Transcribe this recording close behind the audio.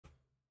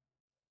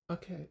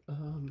Okay,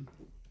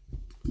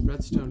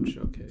 redstone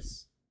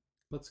showcase.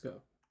 Let's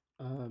go.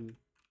 What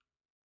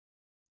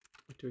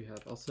do we have?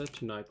 I'll set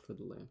tonight for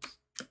the lamps.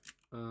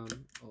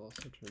 I'll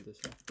also turn this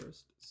off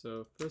first.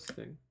 So first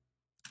thing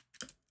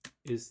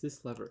is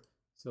this lever.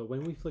 So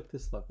when we flick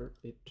this lever,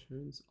 it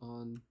turns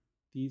on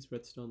these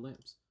redstone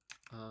lamps.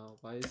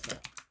 Why is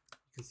that?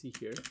 You can see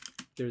here,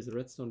 there's a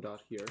redstone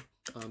dot here,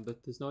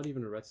 but there's not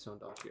even a redstone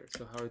dot here.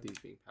 So how are these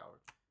being powered?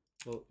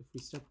 Well, if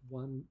we step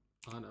one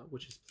on,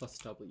 which is plus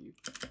W,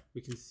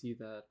 we can see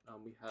that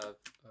we have,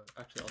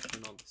 actually I'll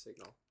turn on the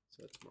signal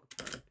so it's more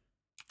apparent.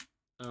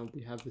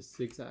 We have this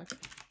zigzag,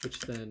 which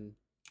then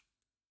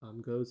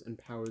goes and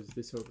powers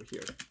this over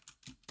here.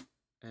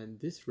 And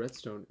this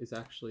redstone is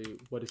actually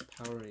what is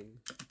powering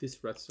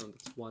this redstone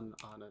that's one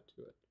ana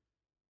to it.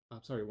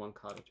 I'm sorry, one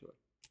kata to it.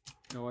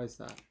 Now why is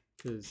that?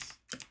 Because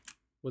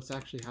what's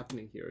actually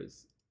happening here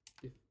is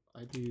if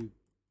I do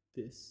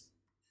this,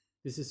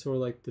 this is sort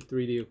of like the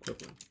 3D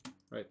equivalent,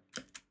 right?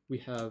 We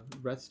have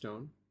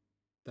redstone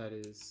that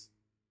is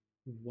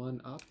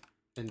one up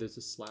and there's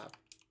a slab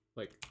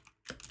like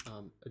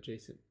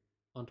adjacent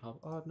on top.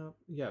 Oh no,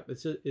 yeah,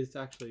 it's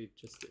actually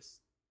just this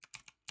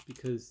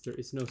because there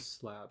is no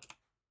slab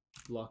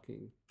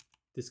blocking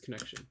this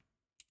connection.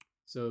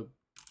 So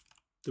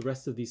the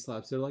rest of these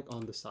slabs, they're like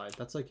on the side.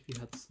 That's like if you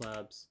had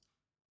slabs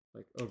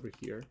like over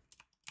here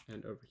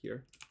and over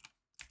here.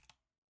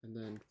 And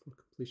then for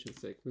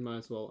completion's sake, we might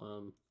as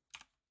well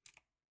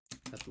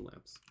add the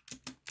lamps.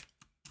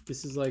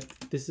 This is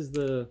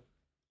the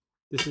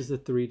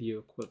 3D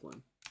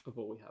equivalent of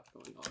what we have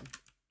going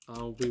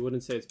on. We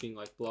wouldn't say it's being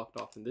like blocked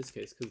off in this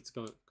case because it's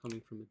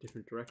coming from a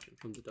different direction,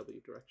 from the W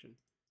direction.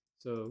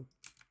 So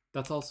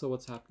that's also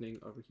what's happening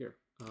over here.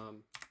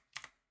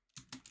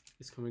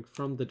 It's coming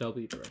from the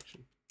W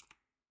direction.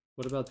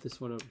 What about this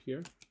one over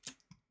here?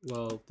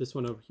 Well, this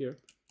one over here,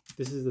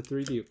 this is the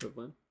 3D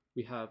equivalent.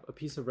 We have a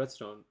piece of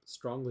redstone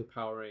strongly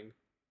powering,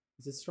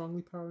 is it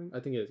strongly powering? I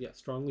think it is, yeah,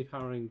 strongly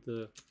powering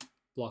the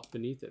block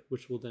beneath it,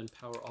 which will then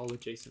power all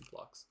adjacent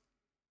blocks.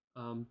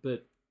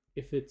 But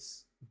if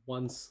it's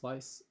one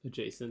slice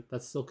adjacent,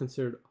 that's still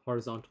considered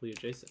horizontally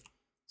adjacent.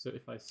 So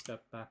if I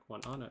step back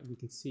one on it, we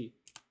can see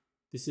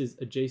this is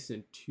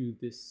adjacent to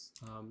this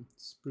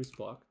spruce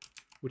block,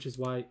 which is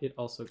why it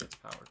also gets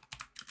powered.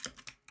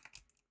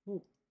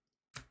 Cool.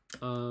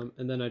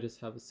 And then I just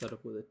have a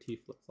setup with a T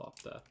flip-flop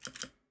that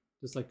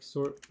just like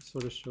sort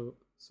of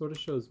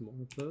shows more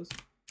of those.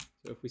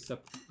 So if we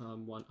step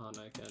one on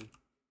again,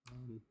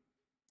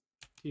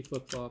 T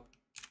flip-flop,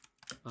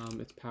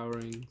 it's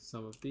powering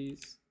some of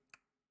these.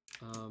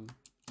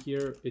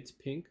 Here it's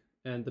pink,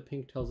 and the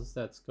pink tells us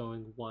that's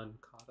going one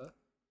kata.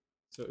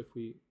 So if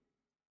we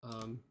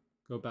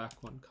go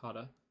back one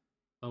kata,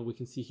 we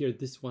can see here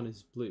this one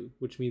is blue,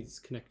 which means it's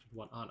connected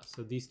one ana.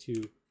 So these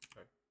two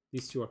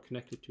are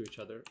connected to each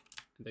other,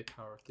 and they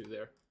power through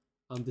there.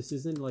 This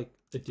isn't like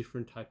a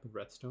different type of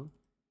redstone.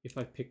 If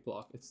I pick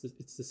block, it's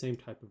the same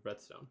type of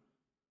redstone.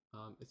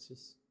 It's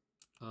just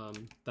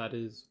that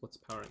is what's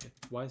powering it.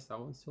 Why is that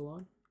one still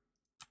on?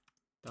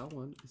 That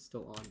one is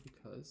still on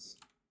because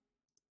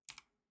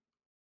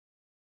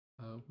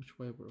which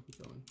way were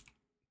we going?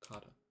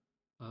 Kata,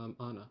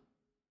 ana,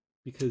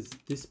 because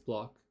this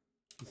block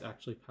is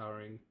actually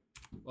powering.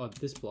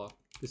 This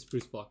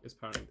spruce block is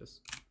powering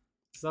this.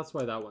 So that's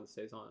why that one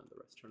stays on and the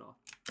rest turn off.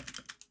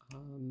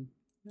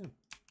 Yeah,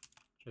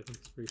 which I think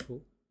is pretty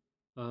cool.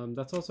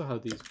 That's also how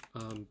these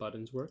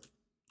buttons work.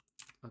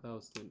 That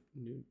was the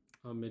noon,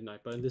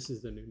 midnight button. This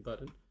is the noon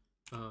button.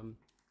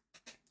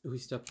 If we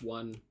step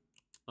one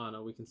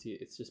ana, we can see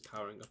it's just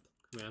powering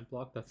a command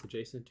block that's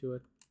adjacent to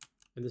it.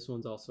 And this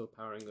one's also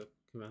powering a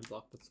command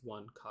block that's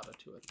one kata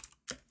to it.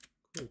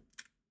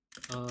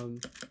 Cool.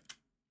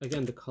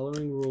 Again, the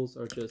coloring rules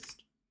are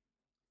just,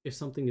 if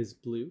something is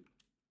blue,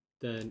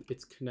 then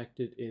it's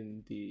connected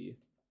in the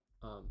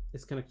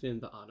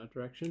ana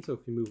direction. So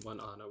if we move one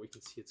ana, we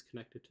can see it's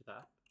connected to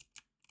that.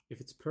 If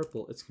it's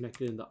purple, it's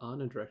connected in the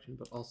ana direction,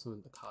 but also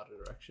in the kata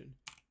direction.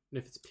 And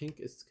if it's pink,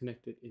 it's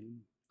connected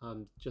in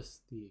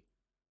just the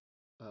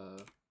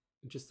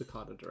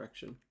kata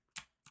direction.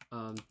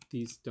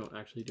 These don't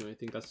actually do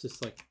anything. That's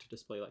just like to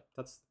display, like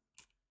that's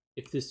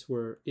if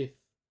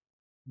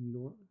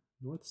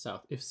north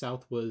south. If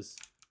south was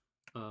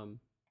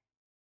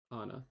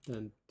ana,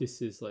 then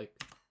this is like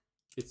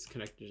it's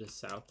connected to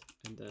south,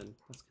 and then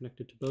that's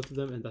connected to both of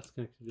them, and that's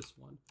connected to just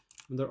one.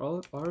 And there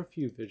are a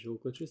few visual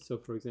glitches. So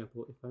for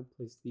example, if I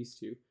place these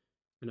two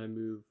and I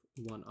move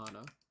one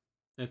ana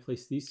and I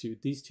place these two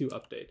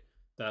update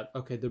that,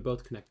 okay, they're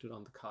both connected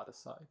on the kata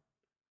side.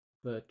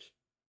 But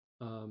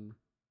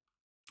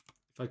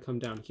if I come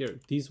down here,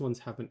 these ones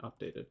haven't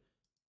updated.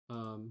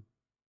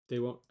 They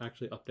won't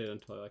actually update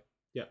until I like,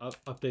 yeah,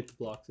 update the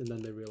blocks, and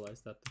then they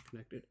realize that they're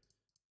connected.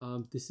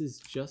 This is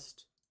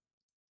just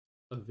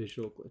a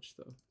visual glitch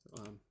though.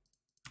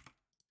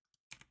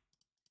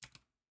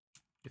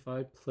 If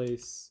I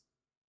place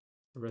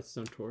a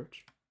redstone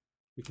torch,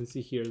 we can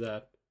see here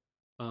that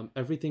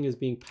everything is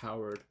being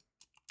powered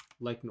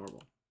like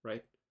normal,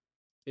 right?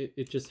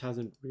 It just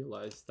hasn't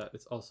realized that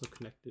it's also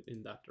connected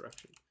in that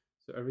direction.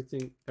 So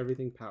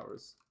everything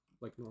powers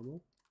like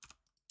normal.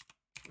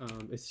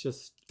 It's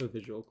just a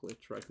visual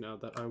glitch right now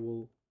that I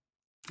will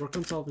work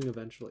on solving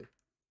eventually.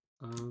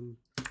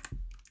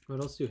 What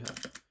else do you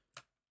have?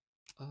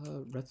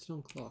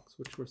 Redstone clocks,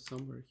 which were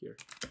somewhere here.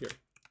 Here.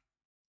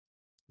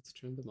 Let's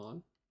turn them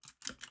on.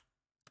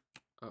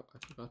 Oh,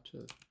 I forgot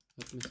to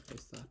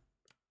misplace that.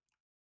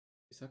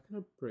 Is that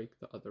gonna break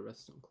the other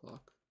redstone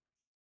clock?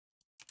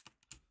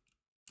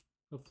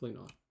 Hopefully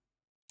not.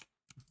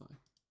 Fine.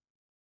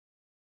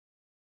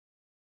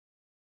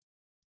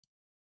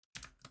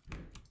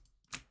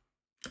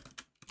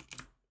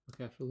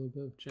 Okay, after a little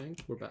bit of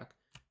jank, we're back.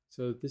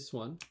 So this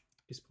one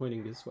is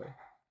pointing this way,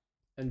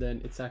 and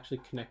then it's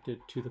actually connected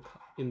to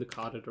in the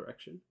Kata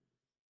direction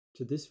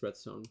to this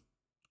redstone,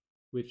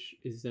 which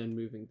is then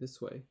moving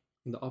this way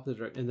in the opposite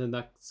direction, and then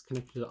that's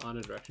connected to the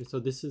Ana direction. So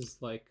this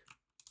is like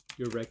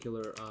your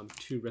regular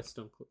 2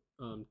 redstone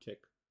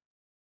tick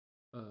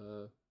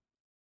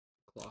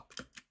clock.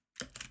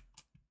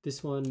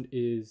 This one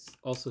is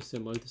also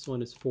similar. This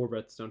one is 4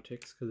 redstone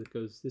ticks because it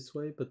goes this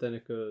way, but then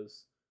it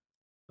goes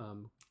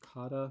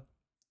Kata,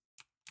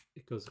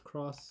 it goes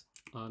across,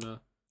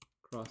 Ana,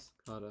 across,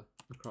 Kata,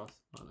 across,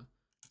 Ana.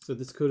 So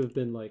this could have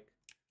been like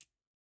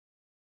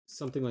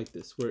something like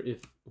this, where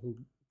if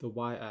the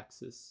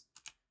y-axis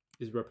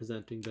is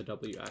representing the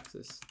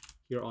w-axis,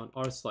 here on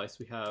our slice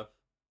we have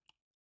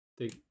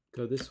they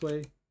go this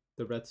way,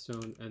 the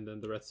redstone, and then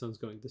the redstone's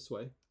going this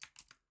way.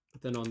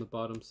 But then on the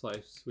bottom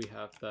slice we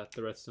have that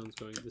the redstone's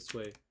going this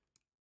way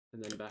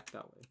and then back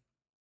that way,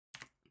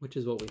 which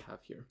is what we have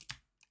here.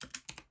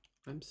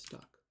 I'm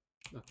stuck.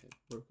 Okay,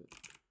 we're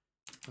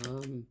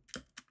good.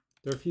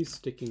 There are a few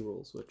sticking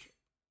rules which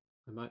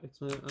I might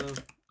explain.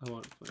 I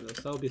won't explain those.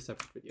 That'll be a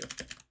separate video.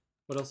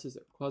 What else is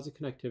there?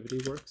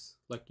 Quasi-connectivity works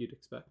like you'd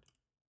expect.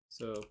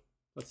 So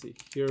let's see.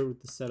 Here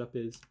the setup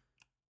is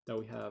that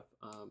we have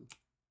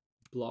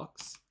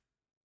blocks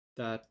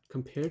that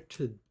compared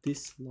to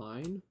this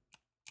line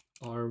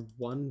are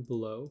 1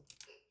 below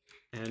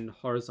and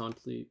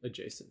horizontally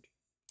adjacent.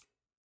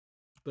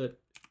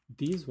 But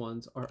these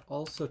ones are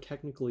also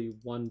technically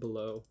 1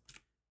 below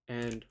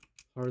and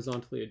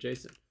horizontally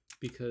adjacent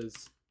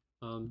because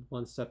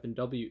one step in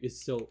W is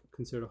still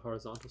considered a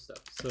horizontal step.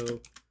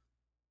 So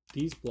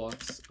these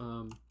blocks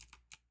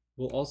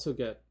will also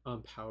get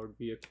powered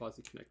via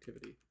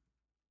quasi-connectivity.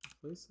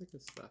 Place like a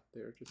step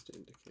there just to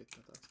indicate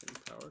that that's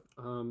getting powered.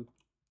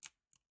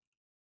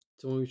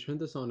 So when we turn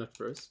this on at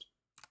first,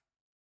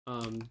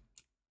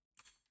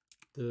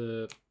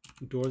 the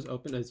doors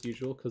open as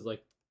usual because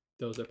like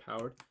those are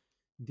powered.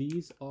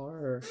 These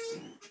are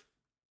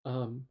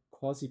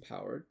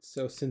quasi-powered,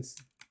 so since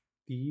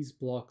these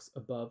blocks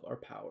above are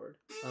powered,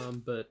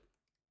 but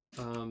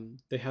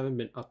they haven't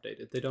been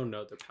updated. They don't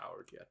know they're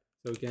powered yet.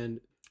 So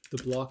again,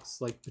 the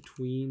blocks like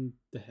between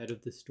the head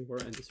of this door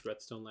and this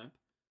redstone lamp,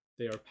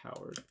 they are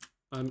powered.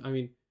 I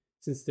mean,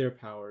 since they're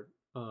powered,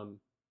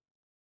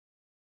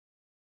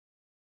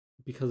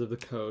 because of the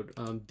code,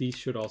 these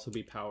should also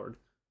be powered,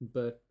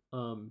 but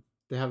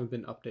they haven't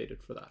been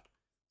updated for that.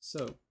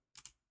 So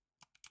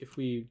if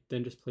we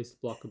then just place the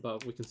block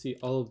above, we can see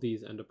all of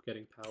these end up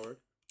getting powered,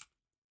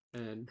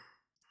 and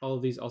all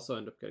of these also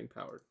end up getting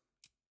powered.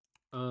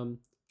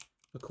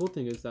 The cool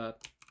thing is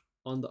that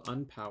on the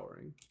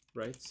unpowering,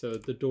 right? So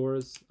the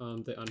doors,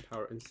 they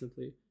unpower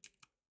instantly.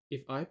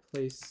 If I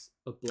place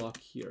a block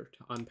here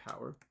to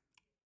unpower,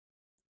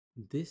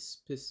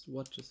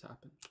 what just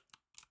happened?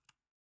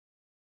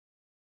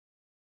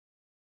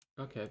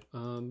 Okay,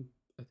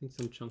 I think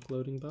some chunk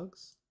loading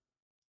bugs.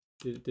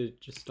 Did it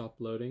just stop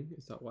loading?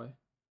 Is that why?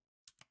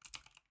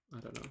 I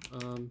don't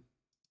know.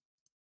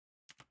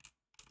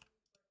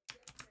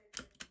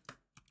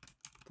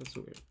 That's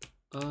weird.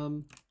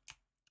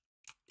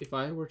 If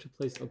I were to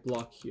place a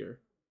block here,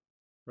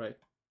 right,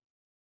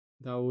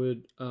 that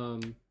would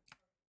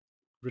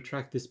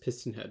retract this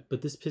piston head,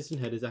 but this piston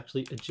head is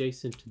actually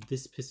adjacent to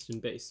this piston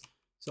base.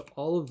 So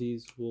all of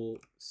these will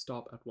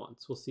stop at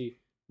once. We'll see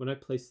when I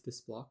place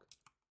this block,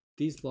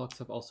 these blocks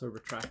have also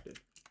retracted.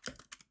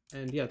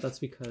 And yeah, that's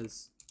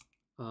because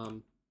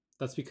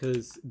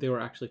they were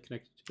actually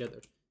connected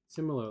together.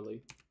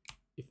 Similarly,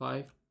 if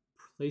I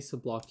place a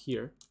block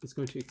here, it's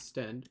going to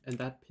extend, and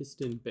that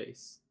piston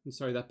base,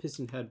 that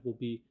piston head will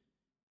be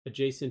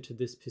adjacent to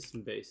this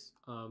piston base,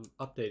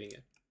 updating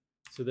it.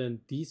 So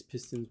then these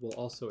pistons will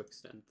also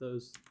extend.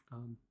 Those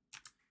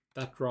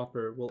that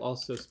dropper will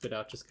also spit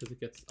out just because it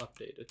gets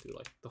updated through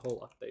like the whole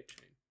update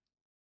chain.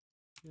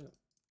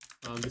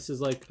 Yeah. This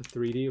is like a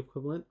 3D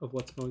equivalent of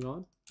what's going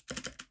on.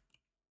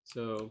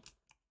 So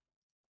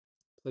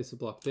place a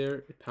block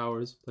there, it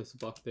powers. Place a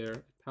block there,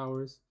 it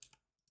powers.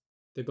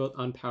 They both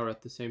unpower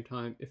at the same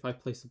time. If I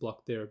place a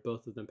block there,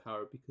 both of them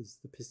power because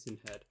the piston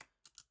head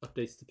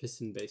updates the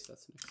piston base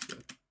that's next to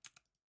it.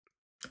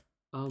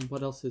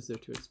 What else is there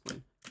to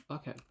explain?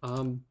 Okay,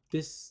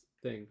 this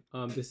thing,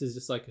 this is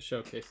just like a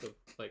showcase of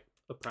like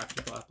a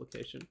practical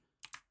application.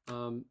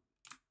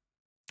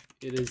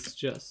 It is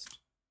just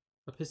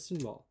a piston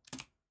wall,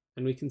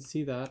 and we can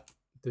see that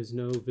there's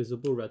no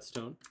visible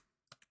redstone.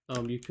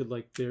 you could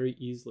like very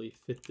easily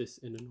fit this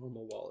in a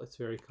normal wall. It's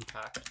very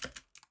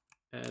compact.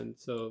 And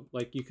so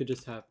like you could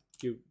just have,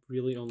 you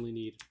really only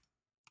need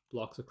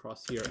blocks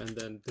across here, and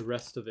then the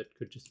rest of it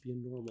could just be a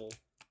normal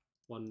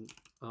one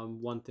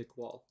thick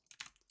wall.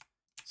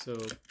 So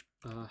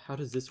how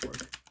does this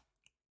work?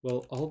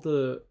 Well, all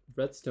the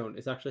redstone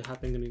is actually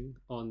happening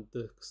on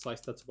the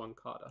slice that's 1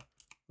 kata.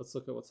 Let's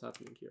look at what's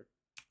happening here.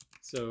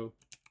 So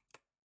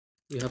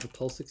we have a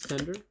pulse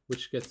extender,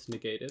 which gets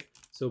negated.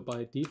 So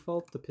by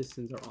default, the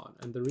pistons are on.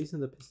 And the reason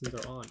the pistons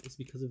are on is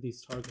because of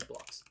these target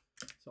blocks.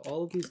 So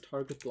all of these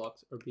target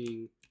blocks are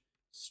being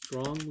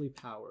strongly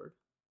powered.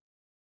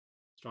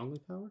 Strongly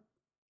powered?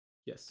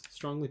 Yes,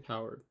 strongly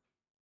powered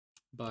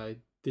by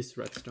this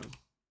redstone.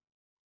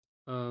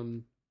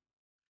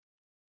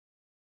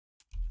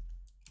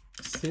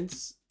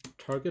 Since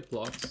target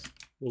blocks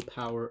will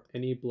power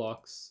any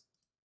blocks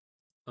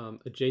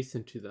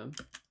adjacent to them,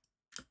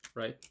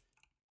 right?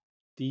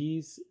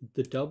 The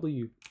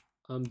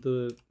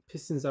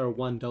pistons that are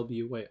 1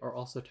 W away are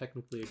also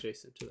technically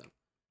adjacent to them.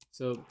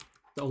 So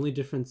the only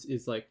difference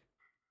is like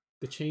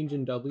the change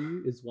in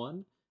W is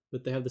 1,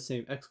 but they have the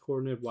same X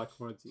coordinate, Y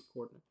coordinate, Z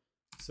coordinate.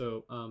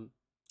 So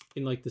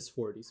in like this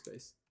 4D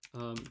space.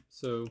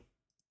 So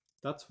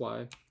that's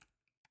why,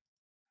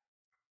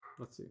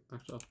 let's see,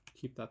 actually I'll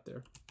keep that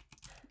there.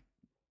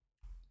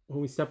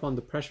 When we step on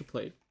the pressure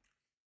plate,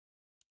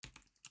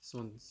 this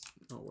one's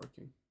not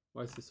working.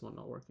 Why is this one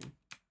not working?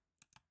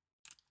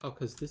 Oh,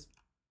 because this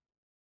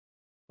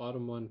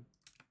bottom one,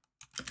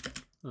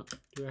 oh,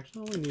 do we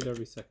actually only need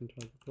every second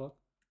target block?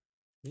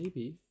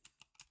 Maybe.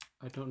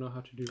 I don't know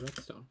how to do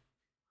redstone.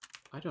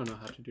 I don't know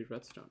how to do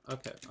redstone.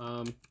 Okay,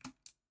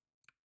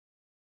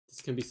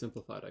 this can be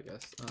simplified, I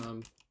guess.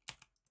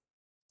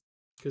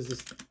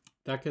 Because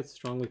that gets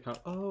strongly powered.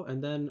 Oh,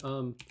 and then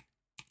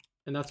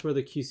and that's where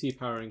the QC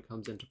powering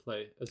comes into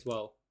play as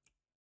well.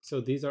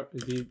 So these are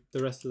the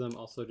rest of them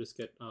also just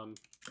get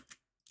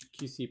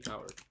QC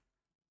powered,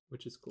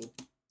 which is cool.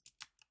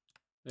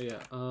 But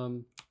yeah,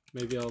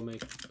 maybe I'll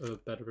make a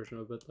better version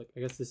of it. Like, I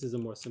guess this is a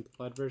more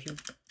simplified version.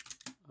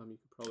 You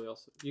could probably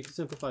also, you can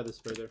simplify this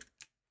further.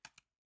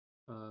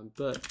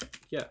 But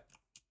yeah,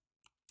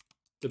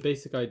 the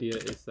basic idea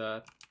is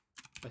that,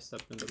 I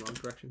stepped in the wrong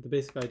direction. The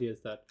basic idea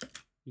is that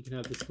you can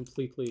have this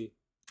completely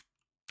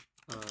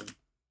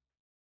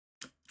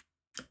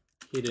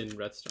hidden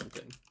redstone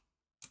thing.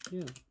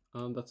 Yeah,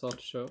 that's all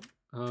to show.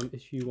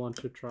 If you want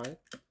to try it,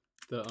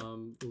 the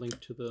link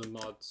to the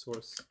mod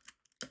source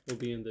will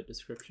be in the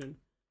description.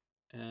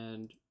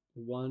 And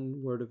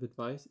one word of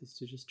advice is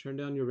to just turn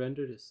down your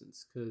render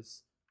distance,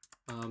 because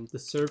the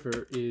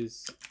server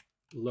is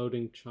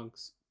loading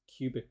chunks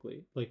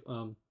cubically, like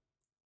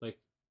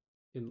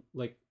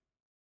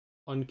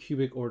on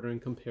cubic ordering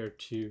compared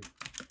to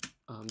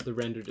the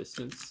render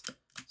distance.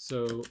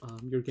 So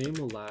your game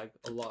will lag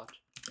a lot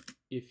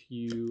if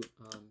you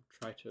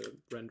try to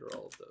render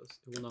all of those.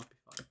 It will not be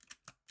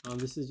fine.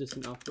 This is just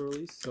an alpha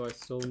release, so I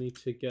still need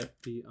to get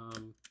the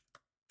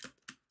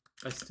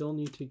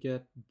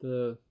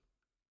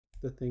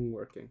thing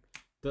working.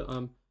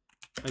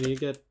 I need to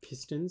get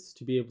pistons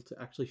to be able to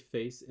actually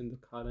face in the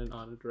kata and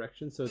ana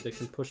direction, so they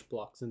can push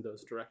blocks in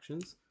those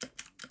directions.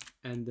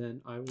 And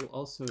then I will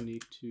also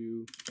need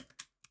to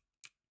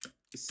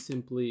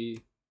simply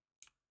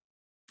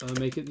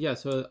make it, yeah,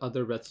 so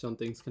other redstone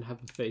things can have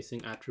a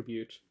facing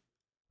attribute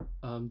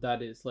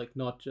that is like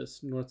not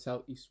just north,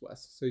 south, east,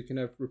 west. So you can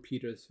have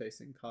repeaters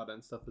facing kata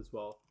and stuff as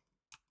well.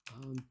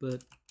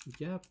 But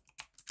yeah,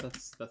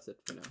 that's it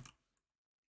for now.